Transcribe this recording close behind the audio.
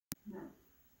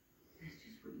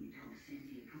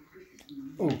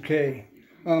Okay,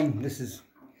 this is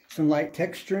some light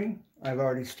texturing. I've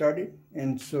already started,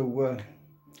 and so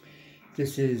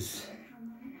this is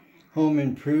home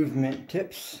improvement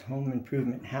tips, home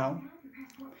improvement how.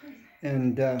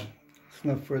 And with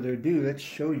no further ado, let's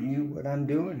show you what I'm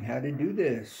doing, how to do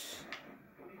this.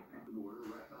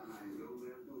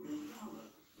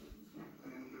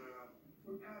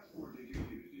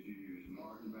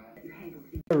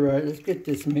 Alright, let's get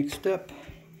this mixed up.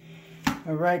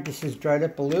 Alright, this is dried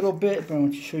up a little bit, but I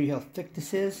want to show you how thick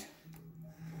this is.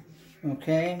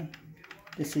 Okay,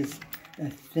 this is, I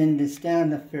thinned this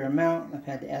down a fair amount. I've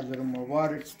had to add a little more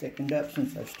water. It's thickened up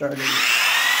since I started.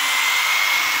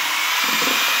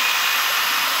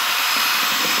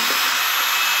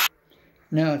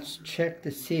 Now let's check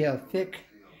to see how thick.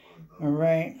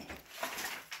 Alright.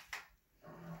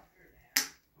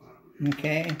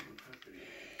 Okay,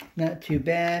 not too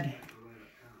bad.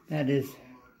 That is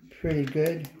pretty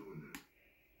good.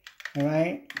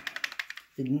 Alright,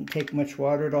 didn't take much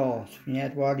water at all. So when you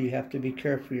add water, you have to be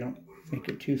careful you don't make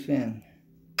it too thin.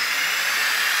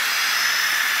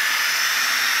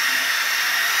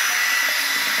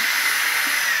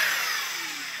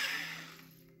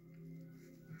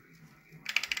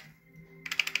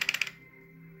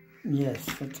 Yes,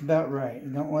 that's about right. You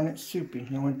don't want it soupy.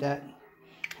 You want that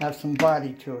have some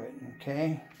body to it,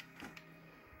 okay?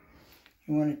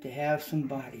 You want it to have some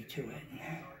body to it.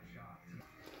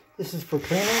 This is for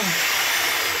cleaning.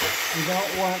 You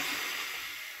don't want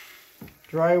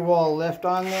drywall left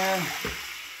on there.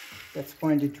 That's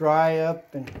going to dry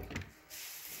up and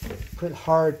put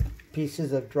hard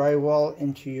pieces of drywall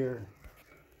into your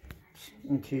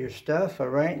stuff, all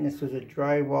right? And this was a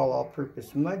drywall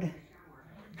all-purpose mud.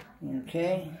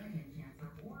 Okay.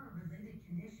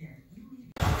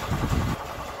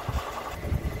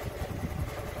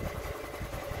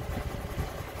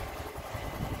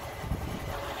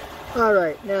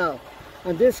 Alright, now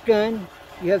on this gun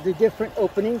you have the different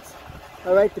openings,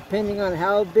 alright, depending on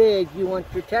how big you want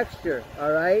your texture,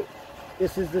 alright.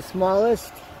 This is the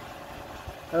smallest,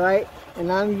 alright, and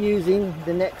I'm using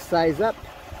the next size up,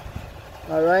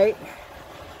 alright,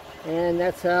 and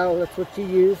that's what you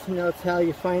use, and that's how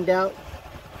you find out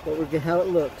how it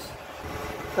looks.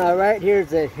 Alright,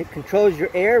 it controls your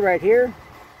air right here,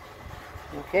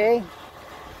 okay.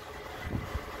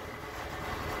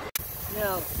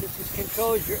 Now, this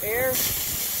controls your air.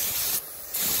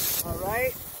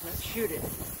 Alright, let's shoot it.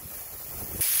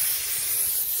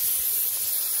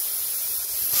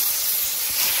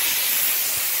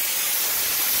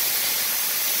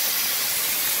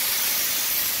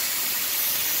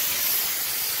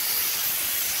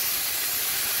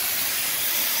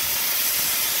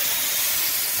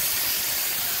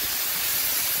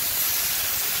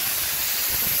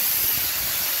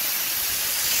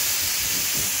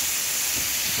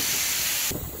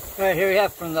 Alright, here we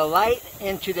have from the light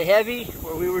into the heavy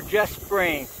where we were just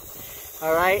spraying.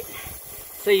 Alright,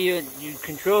 so you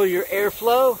control your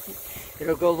airflow.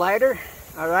 It'll go lighter,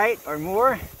 alright, or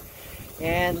more.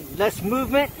 And less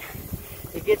movement,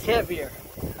 it gets heavier.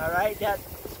 Alright, that's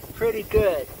pretty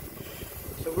good.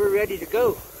 So we're ready to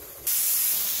go.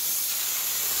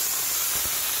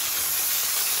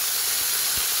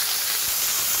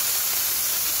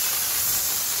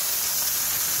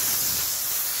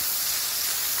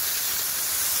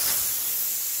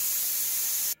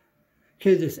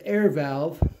 Okay, this air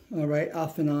valve, all right,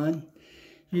 off and on.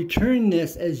 You turn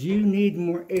this as you need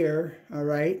more air, all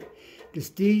right.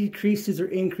 This decreases or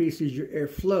increases your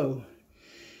airflow,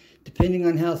 depending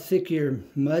on how thick your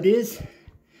mud is,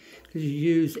 because you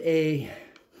use a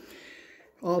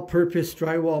all-purpose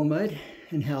drywall mud,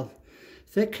 and how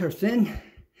thick or thin.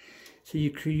 So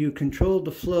you control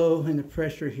the flow and the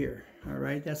pressure here, all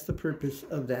right. That's the purpose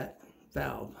of that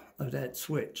valve, of that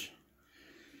switch.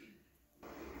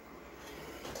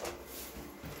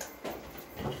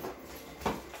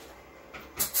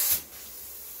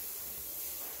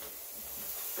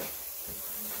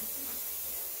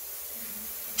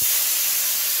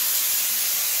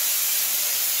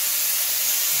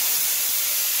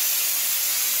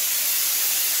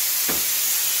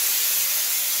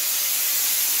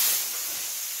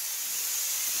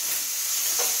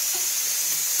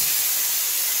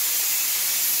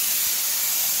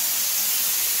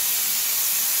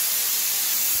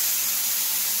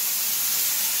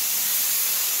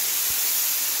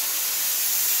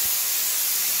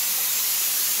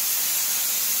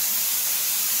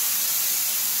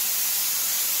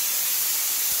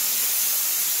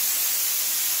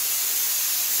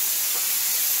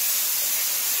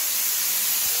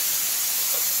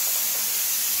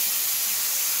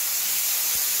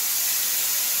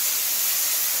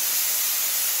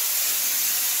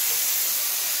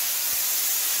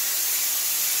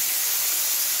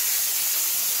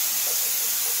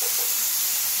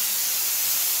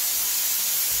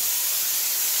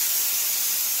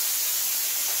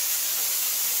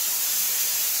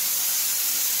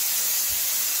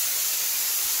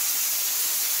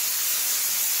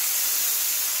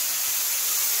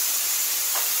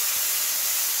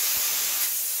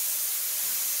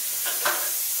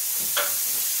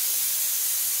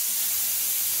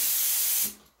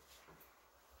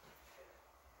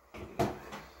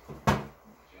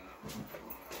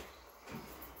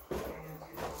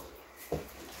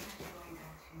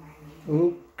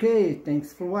 Okay,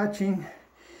 thanks for watching.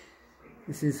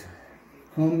 This is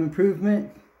home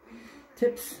improvement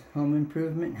tips, home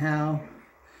improvement how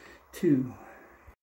to.